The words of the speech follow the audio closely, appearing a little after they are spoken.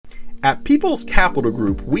At People's Capital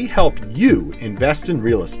Group, we help you invest in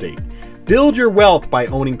real estate. Build your wealth by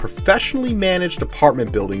owning professionally managed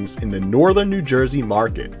apartment buildings in the northern New Jersey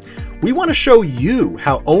market. We want to show you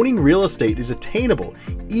how owning real estate is attainable,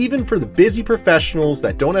 even for the busy professionals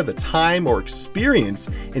that don't have the time or experience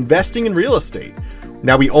investing in real estate.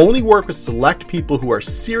 Now, we only work with select people who are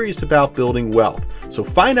serious about building wealth, so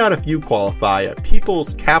find out if you qualify at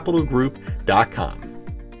peoplescapitalgroup.com.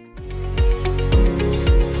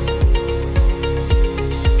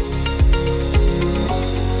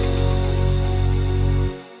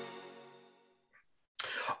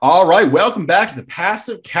 All right, welcome back to the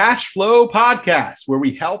Passive Cash Flow Podcast, where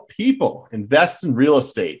we help people invest in real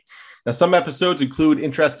estate. Now, some episodes include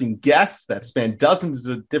interesting guests that span dozens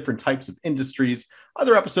of different types of industries.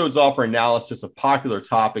 Other episodes offer analysis of popular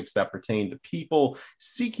topics that pertain to people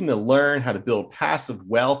seeking to learn how to build passive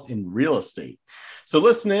wealth in real estate. So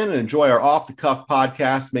listen in and enjoy our off-the-cuff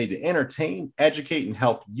podcast made to entertain, educate, and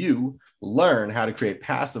help you learn how to create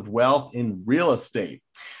passive wealth in real estate.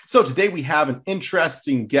 So today we have an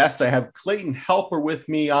interesting guest. I have Clayton Helper with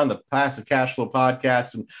me on the Passive Cash Flow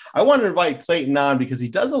Podcast. And I want to invite Clayton on because he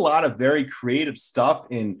does a lot of very creative stuff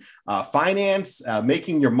in finance,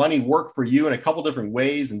 making your money work for you in a couple different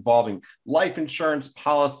ways involving life insurance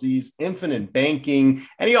policies, infinite banking,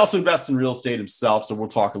 and he also invests in real estate himself. So we'll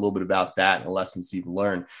talk a little bit about that and the lessons you've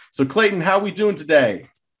learned. So Clayton, how are we doing today?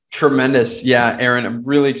 Tremendous. Yeah, Aaron, I'm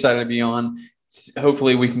really excited to be on.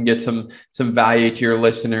 Hopefully we can get some value to your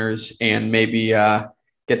listeners and maybe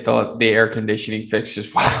get the air conditioning fixed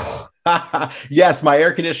as well. Yes, my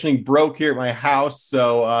air conditioning broke here at my house.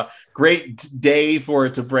 So great day for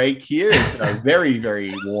it to break here. It's a very,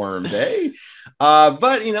 very warm day.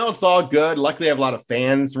 But, you know, it's all good. Luckily, I have a lot of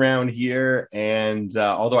fans around here. And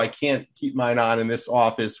although I can't keep mine on in this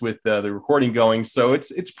office with the recording going, so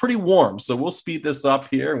it's pretty warm. So we'll speed this up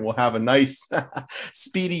here and we'll have a nice,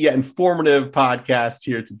 speedy yet informative podcast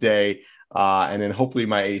here today. And then hopefully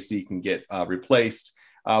my AC can get replaced.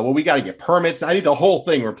 Well, we got to get permits. I need the whole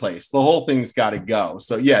thing replaced. The whole thing's got to go.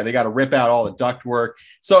 So yeah, they got to rip out all the duct work.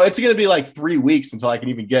 So it's going to be like 3 weeks until I can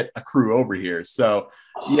even get a crew over here. So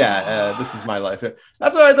yeah, this is my life.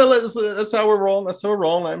 That's all right. That's how we're rolling. That's how we're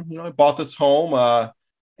rolling. I bought this home,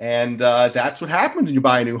 and that's what happens when you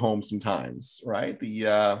buy a new home. Sometimes, right?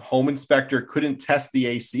 The home inspector couldn't test the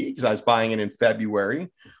AC because I was buying it in February.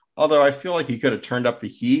 Although I feel like he could have turned up the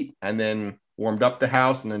heat and then warmed up the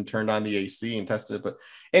house and then turned on the AC and tested it. But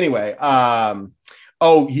anyway, but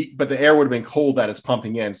the air would have been cold that it's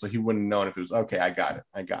pumping in. So he wouldn't have known if it was, okay, I got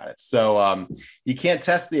it. So you can't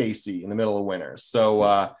test the AC in the middle of winter.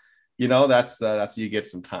 So, that's what you get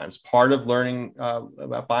sometimes. Part of learning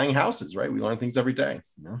about buying houses, right? We learn things every day.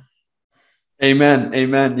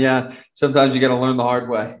 Amen. Yeah. Sometimes you got to learn the hard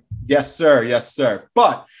way. Yes, sir.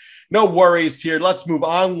 But no worries here. Let's move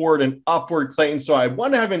onward and upward, Clayton. So I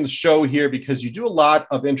want to have in the show here because you do a lot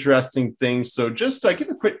of interesting things. So just give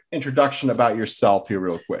a quick introduction about yourself here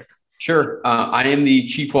real quick. Sure. I am the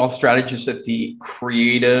Chief Wealth Strategist at the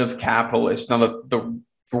Creative Capitalist. Now, the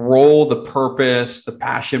role, the purpose, the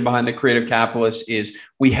passion behind the Creative Capitalist is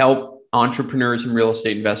we help entrepreneurs and real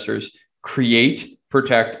estate investors create,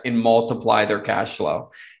 protect, and multiply their cash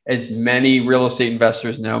flow. As many real estate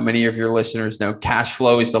investors know, many of your listeners know, cash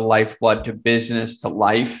flow is the lifeblood to business, to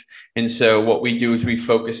life. And so what we do is we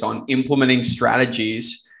focus on implementing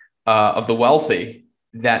strategies of the wealthy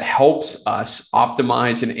that helps us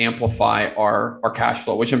optimize and amplify our cash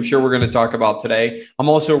flow, which I'm sure we're going to talk about today. I'm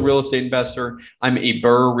also a real estate investor. I'm a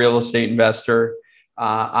BRRRR real estate investor.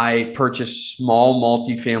 I purchase small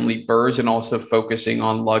multifamily BRRRRs and also focusing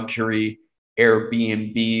on luxury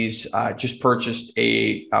Airbnbs. Just purchased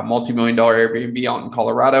a multi-million-dollar Airbnb out in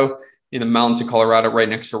Colorado, in the mountains of Colorado, right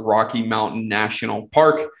next to Rocky Mountain National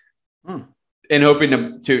Park, and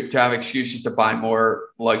hoping to have excuses to buy more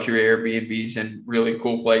luxury Airbnbs in really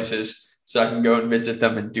cool places so I can go and visit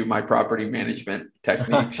them and do my property management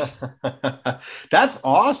techniques. That's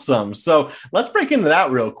awesome. So let's break into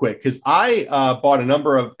that real quick because I bought a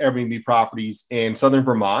number of Airbnb properties in Southern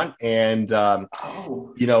Vermont and,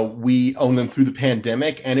 we owned them through the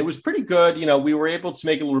pandemic and it was pretty good. We were able to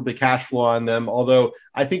make a little bit of cash flow on them. Although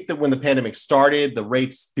I think that when the pandemic started, the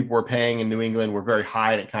rates people were paying in New England were very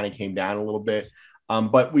high and it kind of came down a little bit.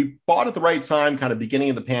 But we bought at the right time, kind of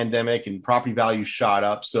beginning of the pandemic and property values shot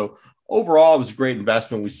up. So overall, it was a great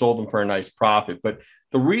investment. We sold them for a nice profit. But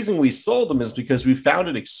the reason we sold them is because we found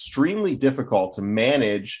it extremely difficult to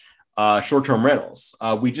manage short-term rentals.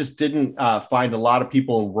 We just didn't find a lot of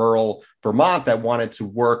people in rural Vermont that wanted to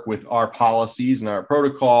work with our policies and our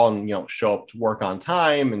protocol and, show up to work on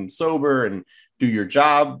time and sober and do your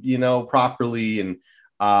job, properly. And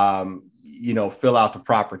fill out the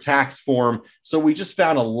proper tax form. So we just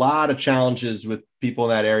found a lot of challenges with people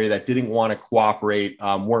in that area that didn't want to cooperate,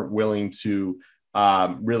 weren't willing to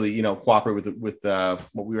really, cooperate with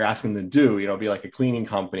what we were asking them to do, be like a cleaning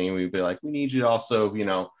company. And we'd be like, we need you to also,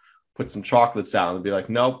 put some chocolates out. And they'd be like,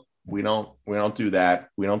 nope, we don't do that.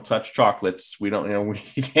 We don't touch chocolates. We don't, we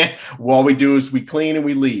can't, all we do is we clean and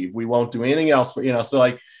we leave. We won't do anything else for, so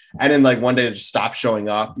like, and then like one day it just stopped showing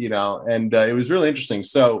up, and it was really interesting.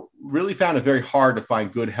 So really found it very hard to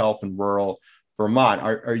find good help in rural Vermont.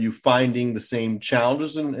 Are you finding the same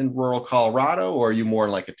challenges in rural Colorado, or are you more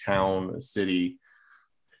in like a town, a city?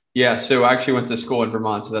 Yeah. So I actually went to school in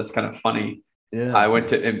Vermont. So that's kind of funny. Yeah. I went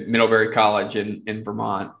to Middlebury College in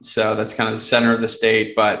Vermont. So that's kind of the center of the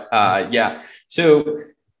state. But yeah. So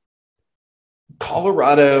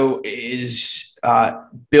Colorado is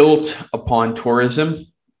built upon tourism.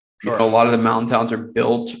 Sure. A lot of the mountain towns are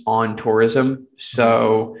built on tourism.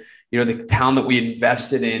 So, the town that we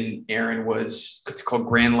invested in, Aaron, it's called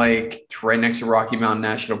Grand Lake. It's right next to Rocky Mountain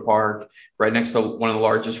National Park, right next to one of the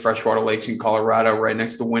largest freshwater lakes in Colorado, right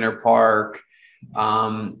next to Winter Park. There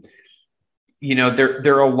are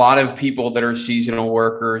a lot of people that are seasonal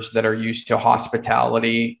workers that are used to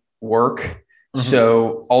hospitality work. Mm-hmm.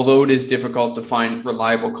 So although it is difficult to find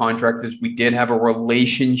reliable contractors, we did have a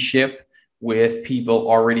relationship with people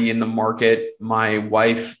already in the market. My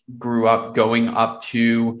wife grew up going up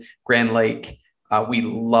to Grand Lake. We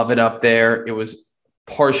love it up there. It was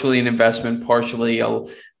partially an investment, partially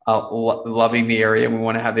loving the area. We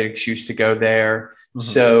want to have the excuse to go there. Mm-hmm.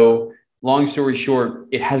 So long story short,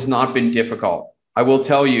 it has not been difficult. I will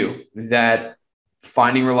tell you that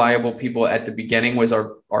finding reliable people at the beginning was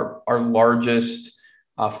our largest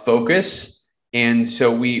focus. And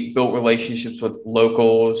so we built relationships with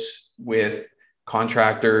locals, with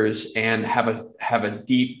contractors, and have a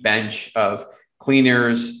deep bench of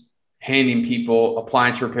cleaners, handing people,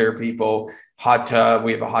 appliance repair people, hot tub.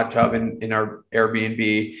 We have a hot tub in our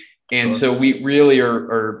Airbnb. And so we really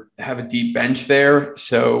have a deep bench there.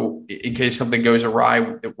 So in case something goes awry,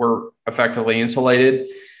 that we're effectively insulated.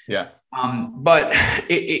 Yeah. But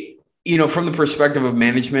from the perspective of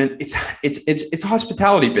management, it's a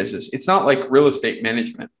hospitality business. It's not like real estate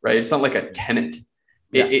management, right? It's not like a tenant.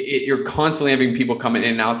 Yeah. You're constantly having people coming in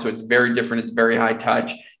and out. So it's very different. It's very high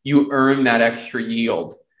touch. You earn that extra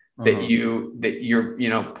yield that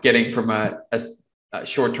you're getting from a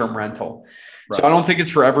short-term rental. Right. So I don't think it's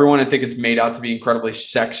for everyone. I think it's made out to be incredibly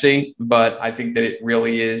sexy, but I think that it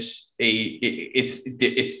really is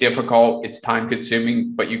it's difficult. It's time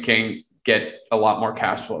consuming, but you can get a lot more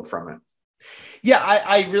cash flow from it. Yeah,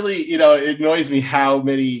 I really, it annoys me how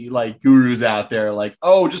many like gurus out there like,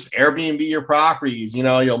 oh, just Airbnb your properties,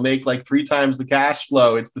 you'll make like 3 times the cash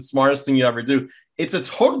flow. It's the smartest thing you ever do. It's a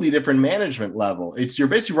totally different management level. You're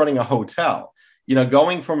basically running a hotel,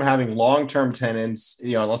 going from having long-term tenants,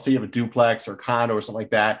 let's say you have a duplex or condo or something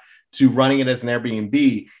like that, to running it as an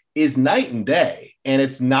Airbnb is night and day. And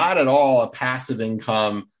it's not at all a passive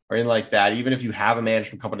income or anything like that. Even if you have a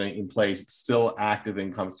management company in place, it's still active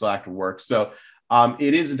income, still active work. So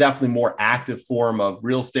it is a definitely more active form of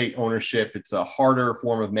real estate ownership. It's a harder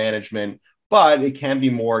form of management, but it can be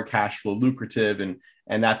more cash flow lucrative. And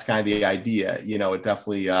that's kind of the idea. It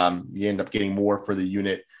definitely, you end up getting more for the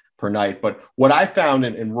unit per night. But what I found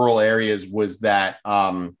in rural areas was that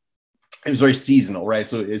it was very seasonal, right?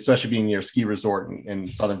 So especially being near a ski resort in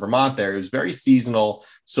southern Vermont there, it was very seasonal.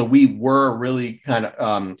 So we were really kind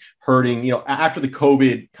of hurting, after the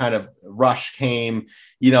COVID kind of rush came,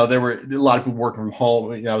 there were a lot of people working from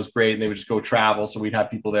home. It was great. And they would just go travel. So we'd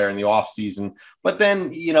have people there in the off season. But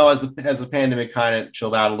then, as the pandemic kind of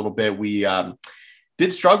chilled out a little bit, we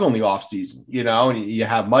did struggle in the off season, and you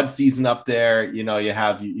have mud season up there, you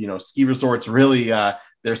have, ski resorts really,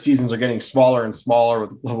 their seasons are getting smaller and smaller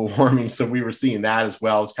with global warming. So we were seeing that as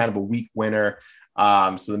well. It was kind of a weak winter.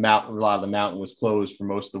 So a lot of the mountain was closed for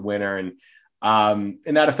most of the winter. And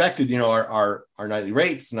that affected, our nightly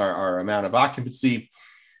rates and our amount of occupancy.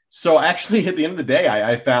 So actually at the end of the day,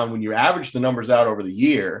 I found when you average the numbers out over the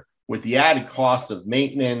year with the added cost of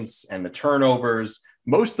maintenance and the turnovers,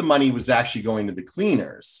 most of the money was actually going to the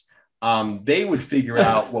cleaners. They would figure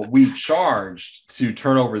out what we charged to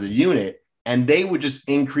turn over the unit, and they would just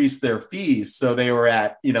increase their fees. So they were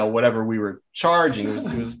at, whatever we were charging.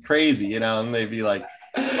 It was crazy, and they'd be like,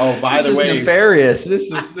 oh, by the way, this is nefarious.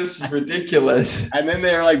 This is ridiculous. And then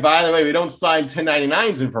they're like, by the way, we don't sign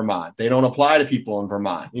 1099s in Vermont. They don't apply to people in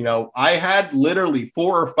Vermont. I had literally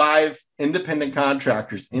 4 or 5 independent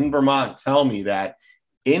contractors in Vermont tell me that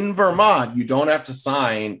in Vermont, you don't have to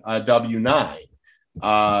sign a W-9.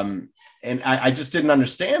 and I just didn't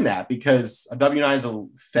understand that, because a W-9 is a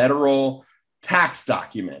federal tax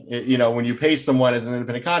document. When you pay someone as an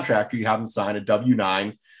independent contractor, you have them sign a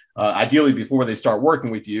W-9, ideally before they start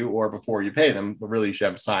working with you or before you pay them, but really you should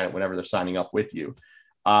have them sign it whenever they're signing up with you.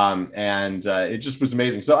 It just was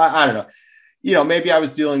amazing. So I don't know, maybe I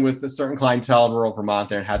was dealing with a certain clientele in rural Vermont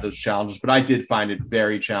there and had those challenges, but I did find it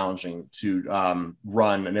very challenging to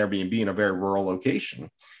run an Airbnb in a very rural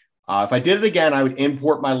location. If I did it again, I would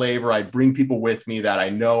import my labor. I'd bring people with me that I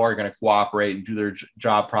know are going to cooperate and do their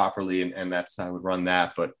job properly. And that's how I would run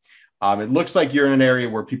that. But it looks like you're in an area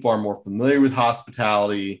where people are more familiar with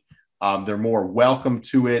hospitality. They're more welcome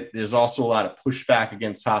to it. There's also a lot of pushback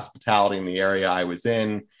against hospitality in the area I was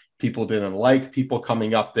in. People didn't like people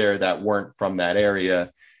coming up there that weren't from that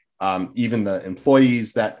area. Even the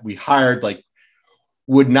employees that we hired,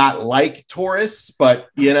 would not like tourists, but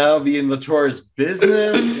be in the tourist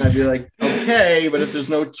business. And I'd be like, okay, but if there's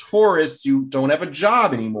no tourists, you don't have a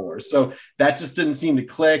job anymore. So that just didn't seem to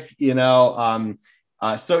click,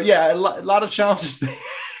 So yeah, a lot of challenges there.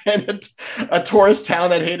 And a tourist town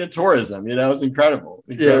that hated tourism, it was incredible.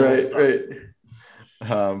 Yeah, right.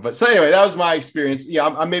 But so anyway, that was my experience. Yeah,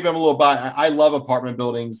 I'm a little biased. I love apartment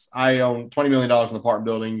buildings. I own $20 million in apartment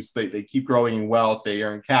buildings. They keep growing in wealth. They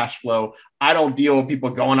earn cash flow. I don't deal with people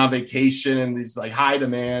going on vacation and these high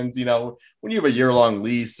demands. When you have a year-long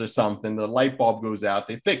lease or something, the light bulb goes out,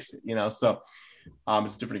 they fix it, So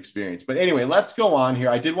it's a different experience. But anyway, let's go on here.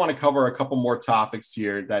 I did want to cover a couple more topics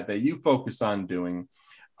here that you focus on doing.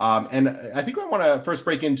 And I think I want to first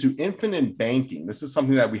break into infinite banking. This is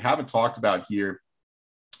something that we haven't talked about here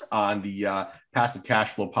on the Passive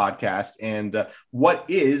Cash Flow podcast. And what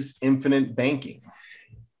is infinite banking?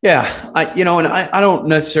 Yeah, I don't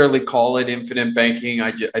necessarily call it infinite banking.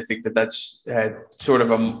 I think that's sort of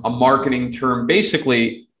a marketing term.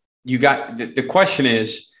 Basically, you got the question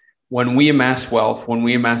is, when we amass wealth, when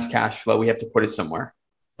we amass cash flow, we have to put it somewhere.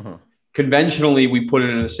 Uh-huh. Conventionally, we put it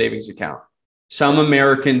in a savings account. Some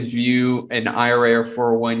Americans view an IRA or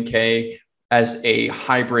 401k as a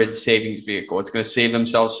hybrid savings vehicle. It's going to save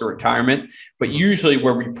themselves to retirement. But usually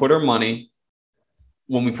where we put our money,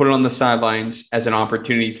 when we put it on the sidelines as an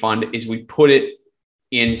opportunity fund, is we put it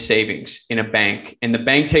in savings in a bank. And the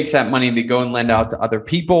bank takes that money, they go and lend out to other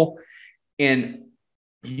people. And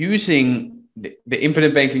using the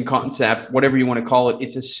infinite banking concept, whatever you want to call it,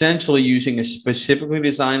 it's essentially using a specifically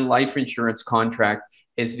designed life insurance contract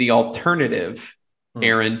as the alternative,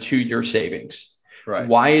 Aaron, to your savings. Right.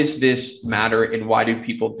 Why is this matter, and why do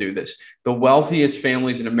people do this? The wealthiest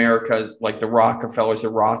families in America, like the Rockefellers, the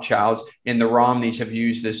Rothschilds, and the Romneys, have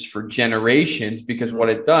used this for generations, because what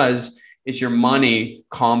it does is your money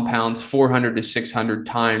compounds 400 to 600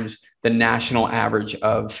 times the national average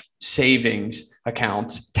of savings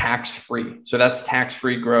accounts tax-free. So that's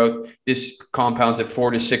tax-free growth. This compounds at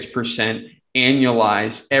 4 to 6%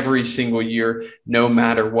 annualized every single year, no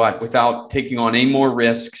matter what, without taking on any more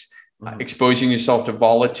risks, exposing yourself to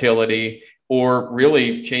volatility, or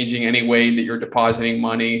really changing any way that you're depositing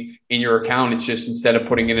money in your account. It's just, instead of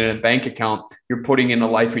putting it in a bank account, you're putting in a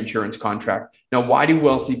life insurance contract. Now, why do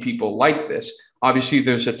wealthy people like this? Obviously,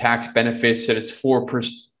 there's a tax benefits that it's 4 to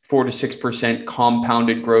 6%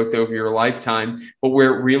 compounded growth over your lifetime. But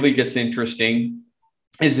where it really gets interesting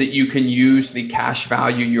is that you can use the cash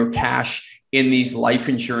value, your cash in these life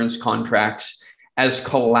insurance contracts, as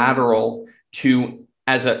collateral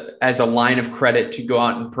as a line of credit to go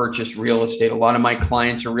out and purchase real estate. A lot of my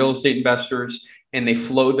clients are real estate investors, and they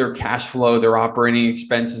flow their cash flow, their operating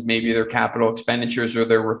expenses, maybe their capital expenditures or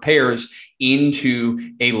their repairs,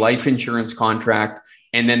 into a life insurance contract.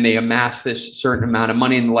 And then they amass this certain amount of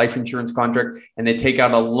money in the life insurance contract, and they take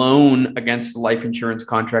out a loan against the life insurance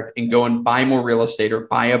contract and go and buy more real estate, or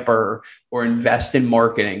buy a BRRRR, or invest in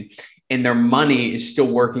marketing. And their money is still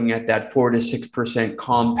working at that 4 to 6%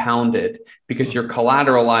 compounded, because you're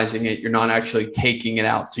collateralizing it. You're not actually taking it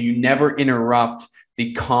out. So you never interrupt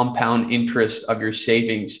the compound interest of your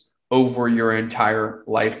savings over your entire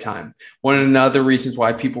lifetime. One of the other reasons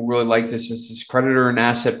why people really like this is it's creditor and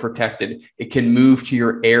asset protected. It can move to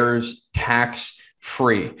your heirs tax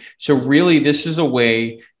free. So really, this is a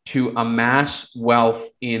way to amass wealth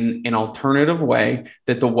in an alternative way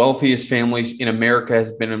that the wealthiest families in America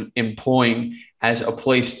has been employing as a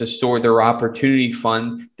place to store their opportunity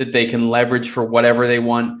fund that they can leverage for whatever they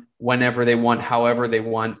want, whenever they want, however they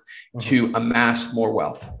want, to amass more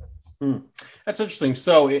wealth. That's interesting.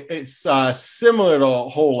 So it's similar to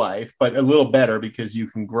whole life, but a little better, because you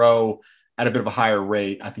can grow at a bit of a higher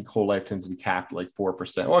rate. I think whole life tends to be capped at like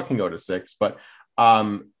 4%. Well, it can go to 6%, but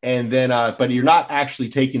and then but you're not actually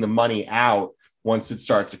taking the money out once it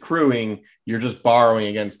starts accruing, you're just borrowing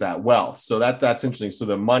against that wealth. So that's interesting. So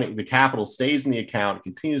the capital stays in the account,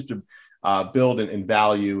 continues to build in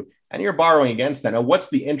value, and you're borrowing against that. Now, what's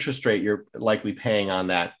the interest rate you're likely paying on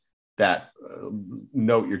that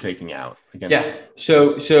note you're taking out against? Yeah.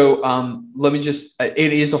 So let me just,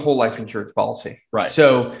 it is a whole life insurance policy. Right.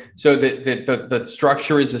 So the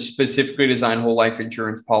structure is a specifically designed whole life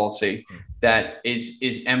insurance policy that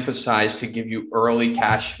is emphasized to give you early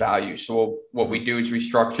cash value. So what we do is we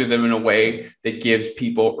structure them in a way that gives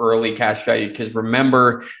people early cash value. Because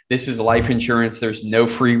remember, this is life insurance. There's no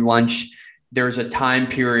free lunch. There's a time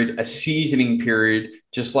period, a seasoning period,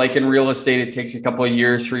 just like in real estate, it takes a couple of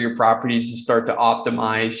years for your properties to start to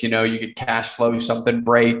optimize. You get cash flow, something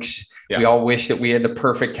breaks. Yeah. We all wish that we had the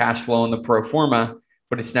perfect cash flow in the pro forma,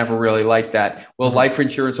 but it's never really like that. Well, life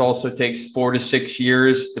insurance also takes 4 to 6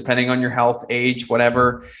 years, depending on your health, age,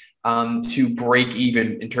 whatever, to break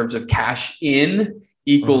even in terms of cash in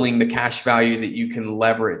equaling the cash value that you can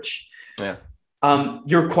leverage. Yeah.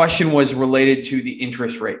 Your question was related to the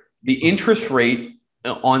interest rate. The interest rate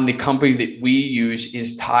on the company that we use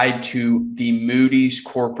is tied to the Moody's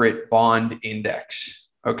Corporate Bond Index.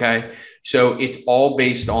 Okay. So it's all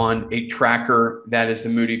based on a tracker that is the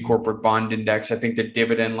Moody's Corporate Bond Index. I think the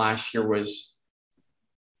dividend last year was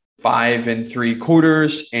 5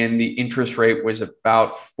 3/4, and the interest rate was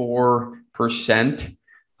about 4%.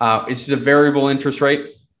 This is a variable interest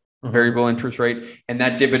rate. And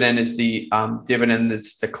that dividend is the dividend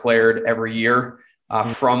that's declared every year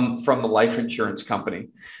from the life insurance company.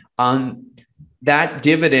 That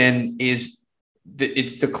dividend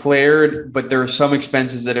it's declared, but there are some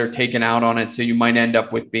expenses that are taken out on it. So you might end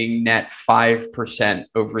up with being net 5%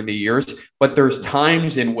 over the years. But there's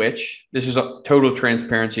times in which, this is a total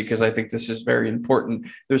transparency because I think this is very important.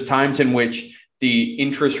 There's times in which the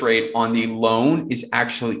interest rate on the loan is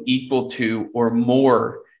actually equal to or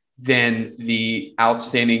more than the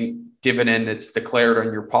outstanding dividend that's declared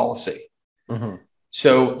on your policy.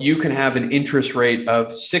 So you can have an interest rate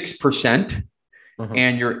of 6%,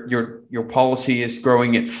 and your policy is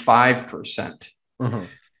growing at 5%.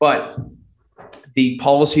 But the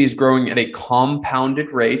policy is growing at a compounded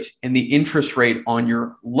rate, and the interest rate on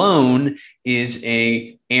your loan is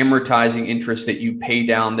a amortizing interest that you pay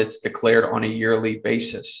down that's declared on a yearly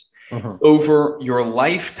basis. Over your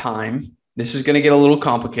lifetime, this is going to get a little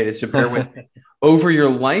complicated, so bear with me. Over your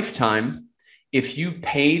lifetime, if you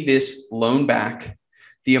pay this loan back,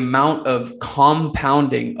 the amount of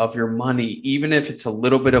compounding of your money, even if it's a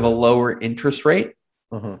little bit of a lower interest rate,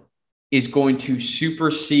 is going to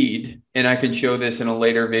supersede, and I can show this in a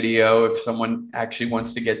later video if someone actually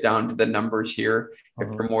wants to get down to the numbers here,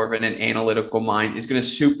 if they're more of an analytical mind, is going to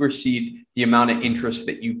supersede the amount of interest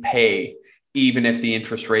that you pay, even if the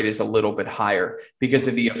interest rate is a little bit higher, because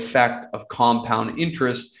of the effect of compound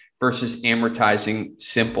interest versus amortizing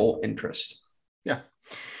simple interest. Yeah.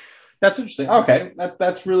 That's interesting. Okay.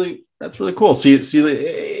 That's really cool. So it's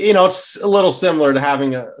a little similar to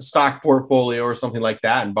having a stock portfolio or something like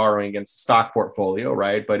that and borrowing against a stock portfolio,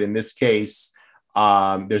 right? But in this case,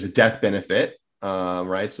 there's a death benefit,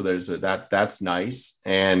 right? So that's nice.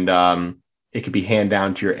 And it could be hand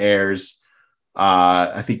down to your heirs.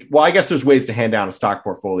 I guess there's ways to hand down a stock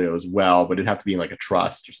portfolio as well, but it'd have to be in like a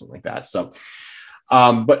trust or something like that. So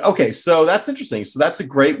but okay, so that's interesting. So that's a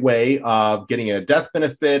great way of getting a death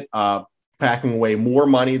benefit, packing away more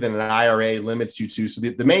money than an IRA limits you to. So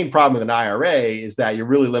the main problem with an IRA is that you're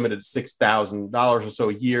really limited to $6,000 or so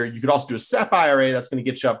a year. You could also do a SEP IRA that's going to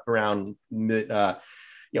get you up around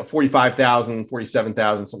 45,000,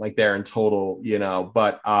 47,000, something like there in total,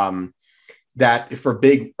 but that for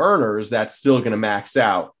big earners, that's still going to max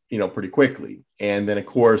out, pretty quickly. And then of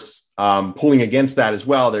course, pulling against that as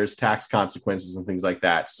well, there's tax consequences and things like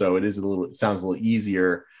that. So it sounds a little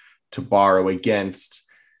easier to borrow against.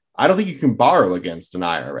 I don't think you can borrow against an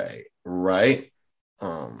IRA, right?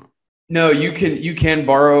 No, you can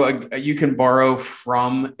borrow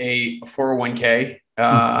from a 401k,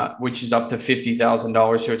 which is up to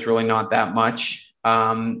 $50,000. So it's really not that much.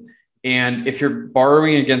 And if you're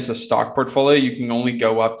borrowing against a stock portfolio, you can only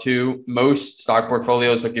go up to, most stock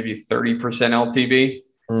portfolios will give you 30% LTV.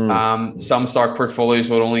 Some stock portfolios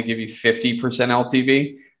will only give you 50%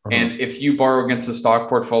 LTV. And if you borrow against a stock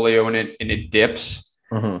portfolio and it dips,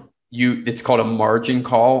 it's called a margin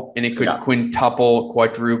call, and it could quintuple,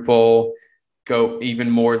 quadruple, go even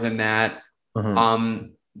more than that.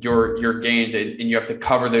 Your gains, and you have to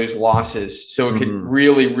cover those losses. So it could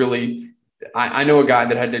really, I know a guy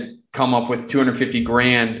that had to come up with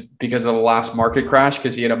 $250,000 because of the last market crash,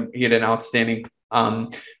 because he had an outstanding a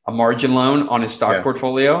margin loan on his stock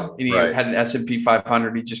portfolio, and he had an S&P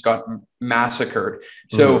 500. He just got massacred.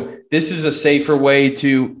 So this is a safer way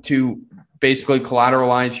to basically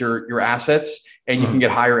collateralize your assets, and you can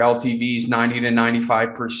get higher LTVs, 90 to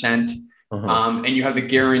 95%. And you have the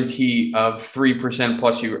guarantee of 3%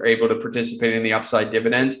 plus you are able to participate in the upside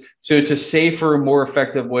dividends. So it's a safer, more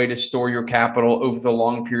effective way to store your capital over the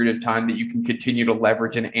long period of time that you can continue to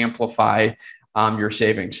leverage and amplify your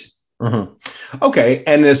savings. Okay.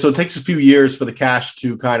 And so it takes a few years for the cash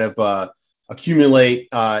to kind of accumulate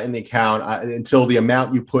in the account until the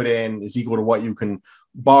amount you put in is equal to what you can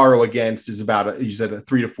borrow against is about, you said, a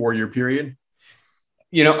 3 to 4 year period?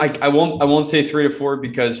 You know, I won't say 3 to 4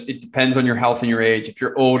 because it depends on your health and your age. If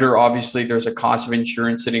you're older, obviously there's a cost of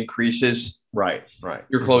insurance that increases. Right.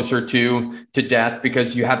 You're closer to death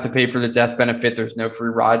because you have to pay for the death benefit. There's no free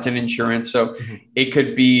rides in insurance. So it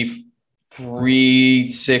could be 4 to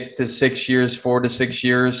 6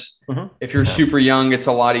 years. If you're super young, it's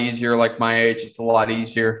a lot easier. Like my age, it's a lot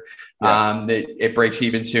easier. It breaks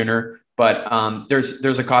even sooner. But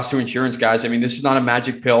there's a cost to insurance, guys. I mean, this is not a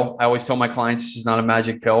magic pill. I always tell my clients this is not a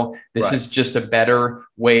magic pill. This is just a better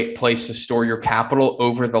place to store your capital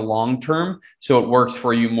over the long term, so it works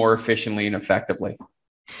for you more efficiently and effectively.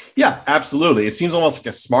 Yeah, absolutely. It seems almost like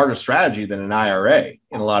a smarter strategy than an IRA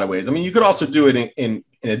in a lot of ways. I mean, you could also do it in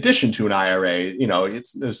addition to an IRA. You know,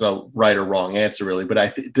 there's no right or wrong answer really,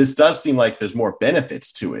 but this does seem like there's more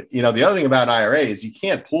benefits to it. You know, the other thing about an IRA is you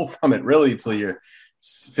can't pull from it really until you're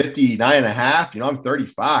 59 and a half. You know, I'm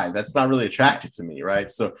 35. That's not really attractive to me, right?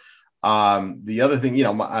 So the other thing, you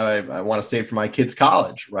know, I want to save for my kid's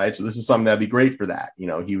college, right? So this is something that'd be great for that. You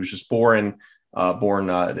know, he was just born in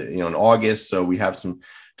August, so we have some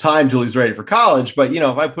time till he's ready for college. But you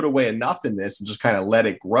know, if I put away enough in this and just kind of let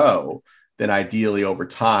it grow, then ideally over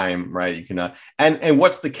time, right, you can and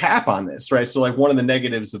what's the cap on this, right? So like one of the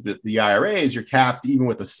negatives of the IRA is you're capped even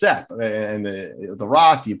with the SEP and the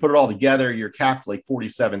Roth. You put it all together, you're capped like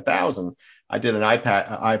 47,000. I did a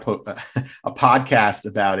podcast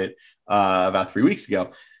about it about 3 weeks ago,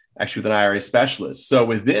 actually with an IRA specialist. So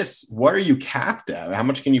with this, what are you capped at? How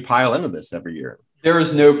much can you pile into this every year? There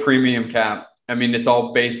is no premium cap. I mean, it's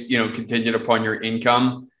all based, contingent upon your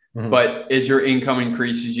income. But as your income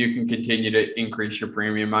increases, you can continue to increase your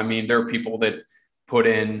premium. I mean, there are people that put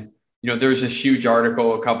in, there's this huge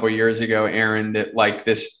article a couple of years ago, Aaron, that like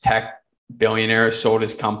this tech billionaire sold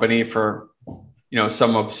his company for,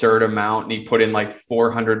 some absurd amount. And he put in like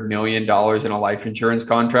 $400 million in a life insurance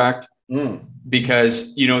contract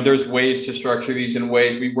because, there's ways to structure these in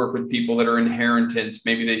ways. We work with people that are inheritance.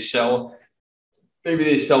 Maybe they sell a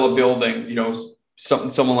building,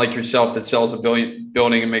 someone like yourself that sells a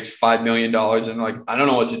building and makes $5 million. And like, I don't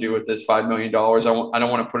know what to do with this $5 million. I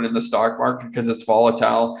don't want to put it in the stock market because it's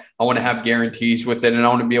volatile. I want to have guarantees with it. And I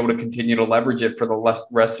want to be able to continue to leverage it for the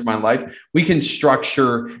rest of my life. We can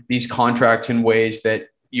structure these contracts in ways that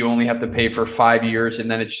you only have to pay for 5 years.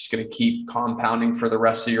 And then it's just going to keep compounding for the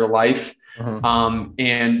rest of your life.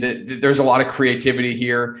 There's a lot of creativity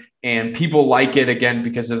here, and people like it again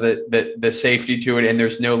because of the safety to it, and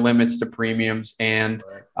there's no limits to premiums, and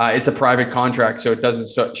it's a private contract, so it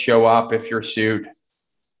doesn't show up if you're sued.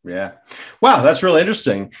 Yeah. Wow. That's really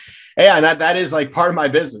interesting. Yeah. And that is like part of my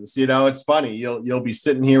business. It's funny. You'll be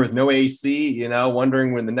sitting here with no AC,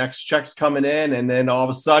 wondering when the next check's coming in. And then all of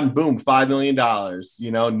a sudden, boom, $5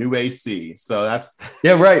 million, new AC. So that's.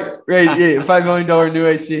 Yeah. Right. Yeah, $5 million new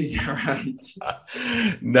AC. Yeah, right.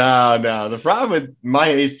 No. The problem with my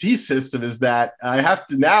AC system is that I have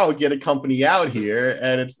to now get a company out here,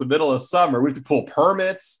 and it's the middle of summer. We have to pull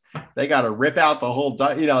permits. They got to rip out the whole,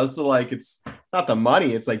 so like, it's not the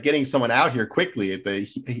money. It's like getting someone out here quickly at the,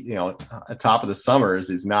 at top of the summers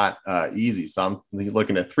is not easy. So I'm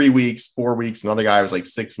looking at 3 weeks, 4 weeks. Another guy was like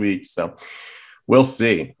 6 weeks. So we'll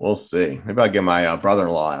see. Maybe I'll get my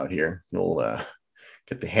brother-in-law out here. We'll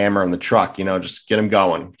get the hammer on the truck, just get him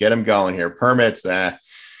going here. Permits. Right.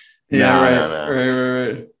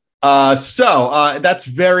 So that's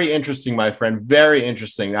very interesting, my friend. Very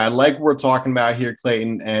interesting. I like what we're talking about here,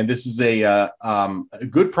 Clayton. And this is a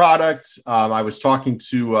good product. I was talking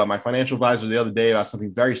to my financial advisor the other day about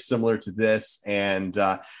something very similar to this. And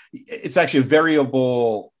it's actually a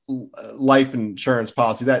variable life insurance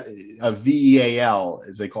policy, that a VEAL,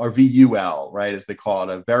 as they call, or VUL, right, as they call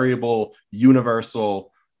it, a variable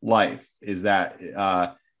universal life. Is that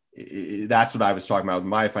that's what I was talking about with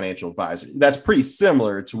my financial advisor. That's pretty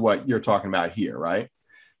similar to what you're talking about here, right?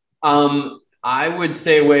 I would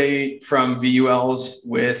stay away from VULs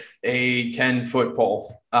with a 10-foot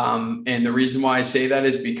pole. And the reason why I say that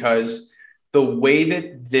is because the way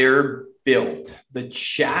that they're built, the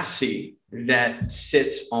chassis that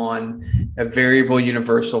sits on a variable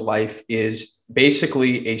universal life is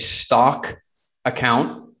basically a stock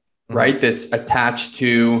account, right? That's attached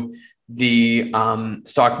to the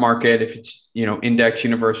stock market. If it's, index,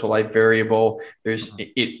 universal life, variable,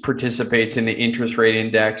 it participates in the interest rate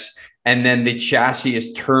index. And then the chassis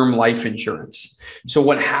is term life insurance. So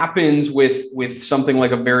what happens with something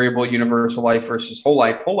like a variable universal life versus whole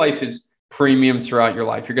life is premiums throughout your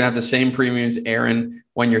life. You're going to have the same premiums, Aaron,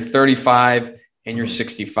 when you're 35 and you're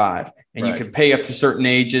 65, and you can pay up to certain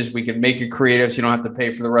ages. We can make it creative, so you don't have to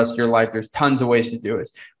pay for the rest of your life. There's tons of ways to do it.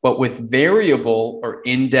 But with variable or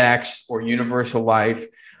index or universal life,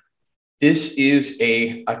 this is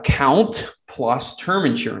a account plus term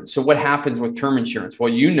insurance. So what happens with term insurance?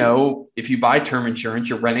 Well, if you buy term insurance,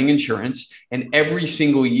 you're renting insurance, and every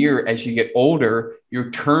single year as you get older, your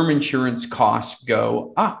term insurance costs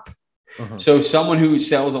go up. So someone who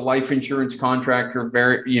sells a life insurance contract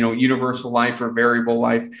or universal life or variable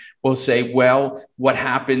life will say, well, what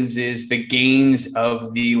happens is the gains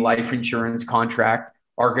of the life insurance contract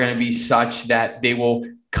are going to be such that they will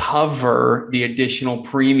cover the additional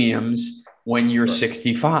premiums when you're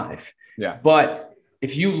 65. Yeah. But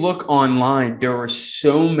if you look online, there are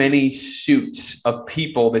so many suits of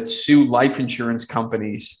people that sue life insurance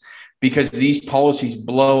companies because these policies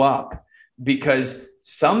blow up. Because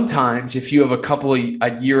sometimes if you have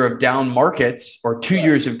a year of down markets or 2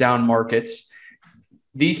 years of down markets,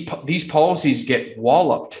 these policies get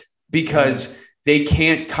walloped because they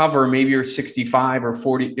can't cover. Maybe you're 65 or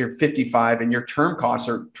 40 or 55 and your term costs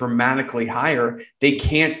are dramatically higher. They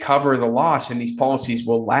can't cover the loss and these policies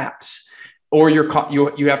will lapse. Or you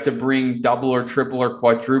have to bring double or triple or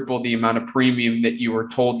quadruple the amount of premium that you were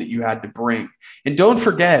told that you had to bring. And don't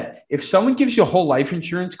forget, if someone gives you a whole life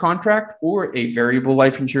insurance contract or a variable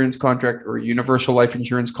life insurance contract or a universal life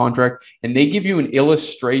insurance contract, and they give you an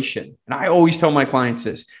illustration, and I always tell my clients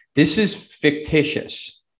this is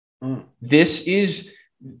fictitious. This is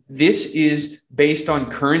based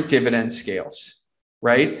on current dividend scales,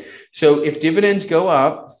 right? So if dividends go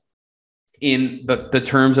up, in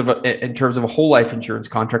terms of a whole life insurance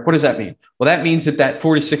contract, what does that mean? Well, that means that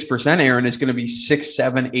 46%, Aaron, is going to be 6,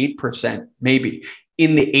 7, 8%, maybe.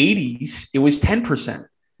 In the 80s, it was 10%,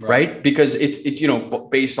 right? Because it's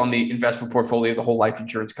based on the investment portfolio of the whole life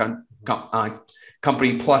insurance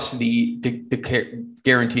company plus the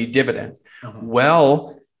guaranteed dividend.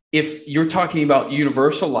 Well, if you're talking about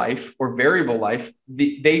universal life or variable life,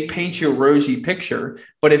 they paint you a rosy picture.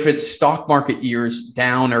 But if it's stock market years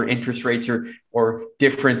down or interest rates or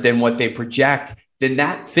different than what they project, then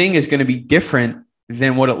that thing is going to be different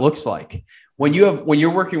than what it looks like. When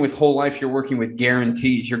you're working with whole life, you're working with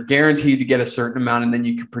guarantees. You're guaranteed to get a certain amount, and then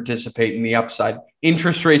you can participate in the upside.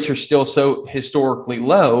 Interest rates are still so historically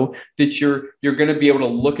low that you're going to be able to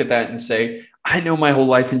look at that and say, I know my whole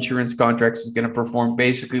life insurance contracts is going to perform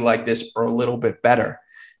basically like this or a little bit better.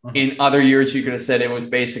 In other years, you could have said it was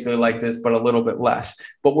basically like this, but a little bit less.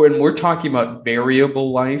 But when we're talking about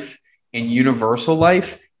variable life and universal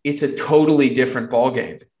life, it's a totally different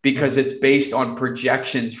ballgame because it's based on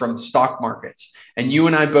projections from stock markets. And you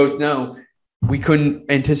and I both know we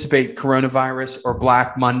couldn't anticipate coronavirus or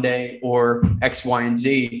Black Monday or X, Y, and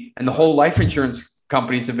Z. And the whole life insurance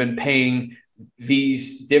companies have been paying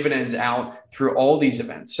these dividends out through all these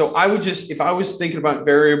events. So I would if I was thinking about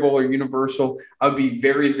variable or universal, I would be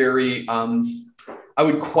very, very, I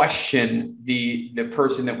would question the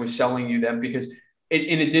person that was selling you them, because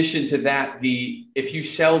in addition to that, if you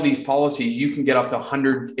sell these policies, you can get up to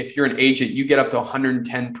 100. If you're an agent, you get up to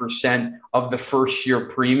 110% of the first year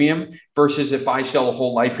premium, versus if I sell a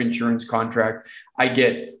whole life insurance contract, I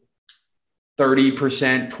get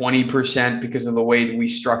 30%, 20% because of the way that we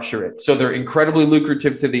structure it. So they're incredibly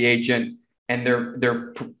lucrative to the agent, and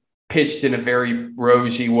they're pitched in a very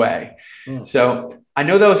rosy way. So I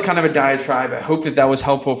know that was kind of a diatribe. I hope that was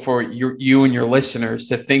helpful for you and your listeners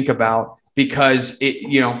to think about, because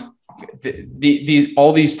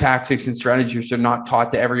all these tactics and strategies are not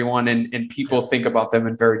taught to everyone, and people think about them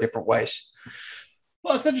in very different ways.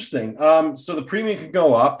 Well, it's interesting. So the premium could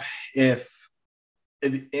go up if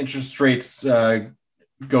interest rates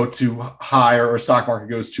go too high or stock market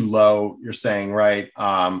goes too low, you're saying, right?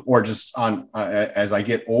 Or just as I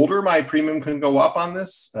get older, my premium can go up on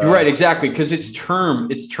this. Right, exactly, because it's term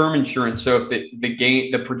insurance. So if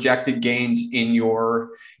the projected gains in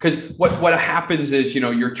because what happens is,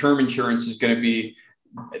 your term insurance is going to be,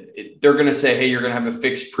 they're going to say, hey, you're going to have a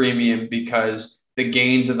fixed premium because the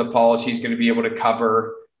gains of the policy is going to be able to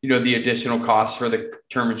cover the additional costs for the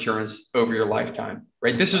term insurance over your lifetime,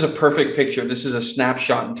 right? This is a perfect picture. This is a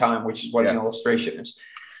snapshot in time, which is what an illustration is.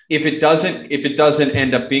 if it doesn't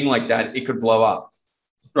end up being like that, it could blow up.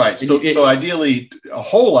 Right. So ideally, a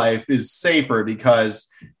whole life is safer because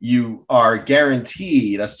you are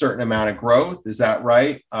guaranteed a certain amount of growth. Is that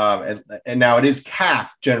right? And now it is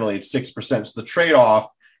capped generally at 6%. So the trade-off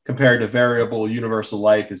compared to variable universal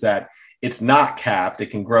life is that it's not capped.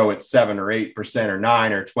 It can grow at 7 or 8% or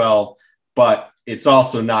 9 or 12, but it's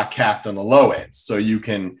also not capped on the low end. So you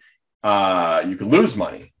can lose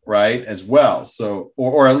money, right, as well. So,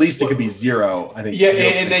 or at least it could be zero. I think. Yeah,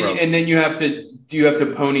 and then you have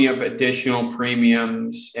to pony up additional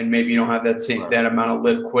premiums, and maybe you don't have that amount of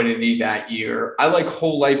liquidity that year. I like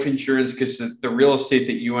whole life insurance because the real estate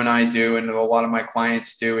that you and I do, and a lot of my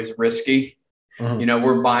clients do, is risky. Mm-hmm.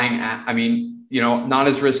 We're buying. Not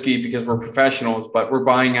as risky because we're professionals, but we're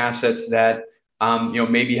buying assets that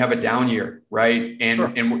maybe have a down year, right? And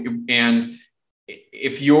sure. and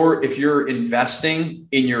if you're investing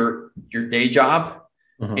in your day job,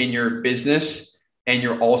 mm-hmm. in your business, and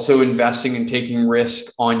you're also investing and taking risk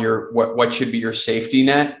on your what should be your safety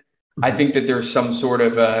net, mm-hmm. I think that there's some sort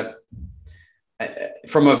of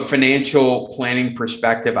from a financial planning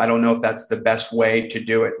perspective, I don't know if that's the best way to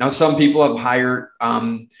do it. Now, some people have higher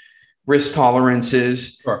risk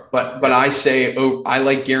tolerances, sure. but I say, I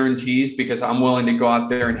like guarantees because I'm willing to go out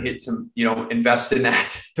there and hit some, invest in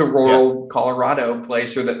the rural Colorado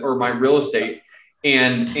place or my real estate.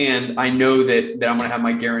 And I know that I'm going to have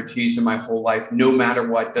my guarantees in my whole life, no matter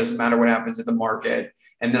what, doesn't matter what happens in the market.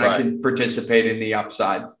 And then right. I can participate in the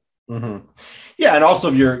upside. Mm-hmm. Yeah. And also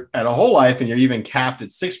if you're at a whole life and you're even capped at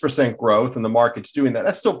 6% growth and the market's doing that,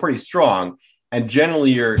 that's still pretty strong. And generally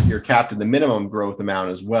you're capped at the minimum growth amount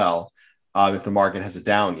as well, if the market has a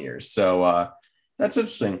down year. So that's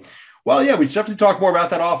interesting. Well, yeah, we should definitely talk more about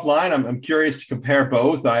that offline. I'm curious to compare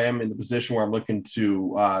both. I am in the position where I'm looking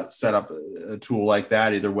to set up a tool like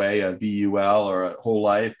that, either way, a VUL or a whole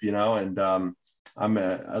life, and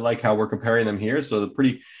I like how we're comparing them here. So the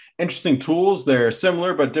pretty interesting tools. They're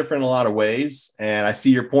similar, but different in a lot of ways. And I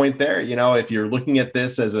see your point there. If you're looking at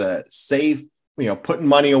this as a safe, putting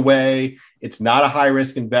money away, it's not a high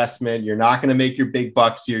risk investment. You're not going to make your big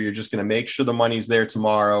bucks here. You're just going to make sure the money's there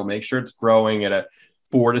tomorrow, make sure it's growing at a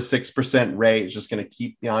 4 to 6% rate. It's just going to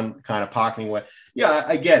keep you on kind of pocketing away. Yeah,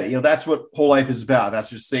 I get it. That's what whole life is about.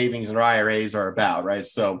 That's what savings and IRAs are about, right?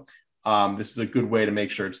 So this is a good way to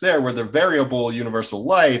make sure it's there, where the variable universal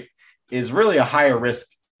life is really a higher risk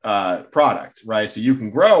product, right? So you can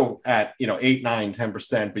grow at 8, 9,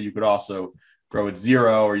 10%, but you could also grow at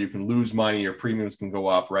 0, or you can lose money, your premiums can go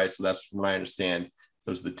up, right? So that's what I understand.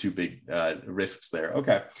 Those are the two big risks there.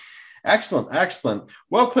 Okay. Excellent.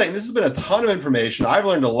 Well, Clayton, this has been a ton of information. I've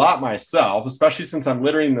learned a lot myself, especially since I'm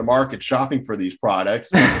littering the market shopping for these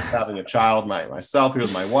products, having a child myself here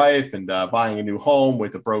with my wife, and buying a new home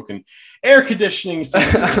with a broken air conditioning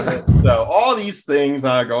system. So all these things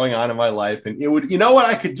are going on in my life. And it would, what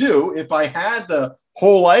I could do if I had the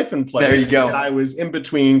whole life in place. There you go. And I was in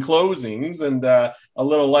between closings and a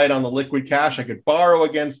little light on the liquid cash. I could borrow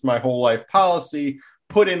against my whole life policy,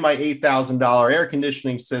 put in my $8,000 air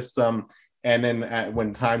conditioning system, and then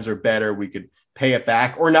when times are better, we could pay it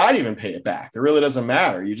back or not even pay it back. It really doesn't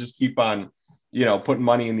matter. You just keep on, putting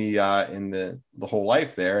money in the whole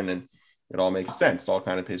life there, and then it all makes sense. It all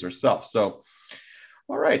kind of pays for itself. So,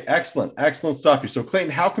 all right, excellent stuff. So,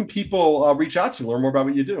 Clayton, how can people reach out to you, learn more about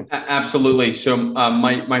what you do? Absolutely. So,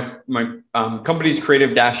 my company's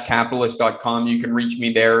creative-capitalist.com. You can reach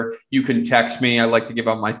me there. You can text me. I like to give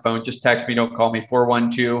out my phone. Just text me. Don't call me.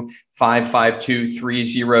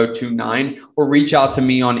 412-552-3029, or reach out to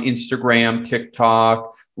me on Instagram,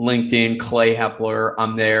 TikTok, LinkedIn, Clay Hepler.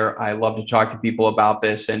 I'm there. I love to talk to people about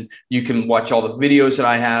this. And you can watch all the videos that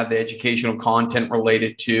I have, the educational content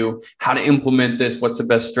related to how to implement this, what's the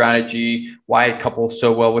best strategy, why it couples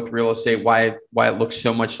so well with real estate, why it looks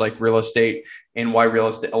so much like real estate, and why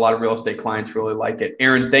a lot of real estate clients really like it.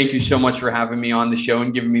 Aaron, thank you so much for having me on the show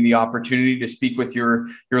and giving me the opportunity to speak with your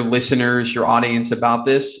listeners, your audience about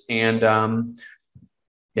this. And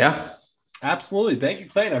yeah. Absolutely. Thank you,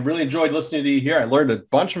 Clayton. I've really enjoyed listening to you here. I learned a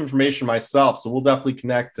bunch of information myself, so we'll definitely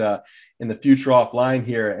connect in the future offline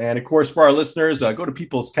here. And of course, for our listeners, go to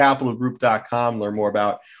peoplescapitalgroup.com, learn more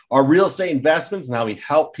about our real estate investments and how we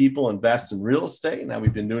help people invest in real estate. Now,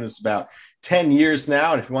 we've been doing this about 10 years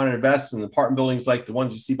now. And if you want to invest in apartment buildings like the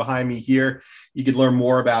ones you see behind me here, you could learn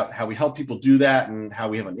more about how we help people do that, and how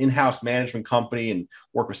we have an in-house management company and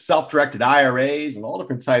work with self-directed IRAs and all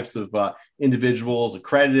different types of individuals,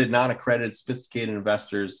 accredited, non-accredited, sophisticated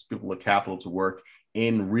investors, people with capital to work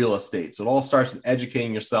in real estate. So it all starts with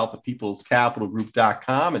educating yourself at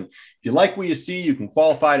peoplescapitalgroup.com. And if you like what you see, you can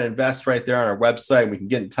qualify to invest right there on our website. And we can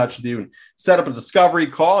get in touch with you and set up a discovery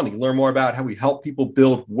call, and you can learn more about how we help people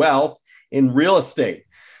build wealth in real estate.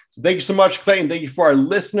 So thank you so much, Clayton. Thank you for our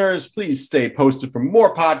listeners. Please stay posted for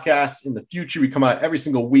more podcasts in the future. We come out every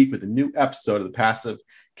single week with a new episode of the Passive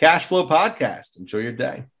Cash Flow Podcast. Enjoy your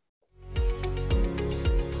day.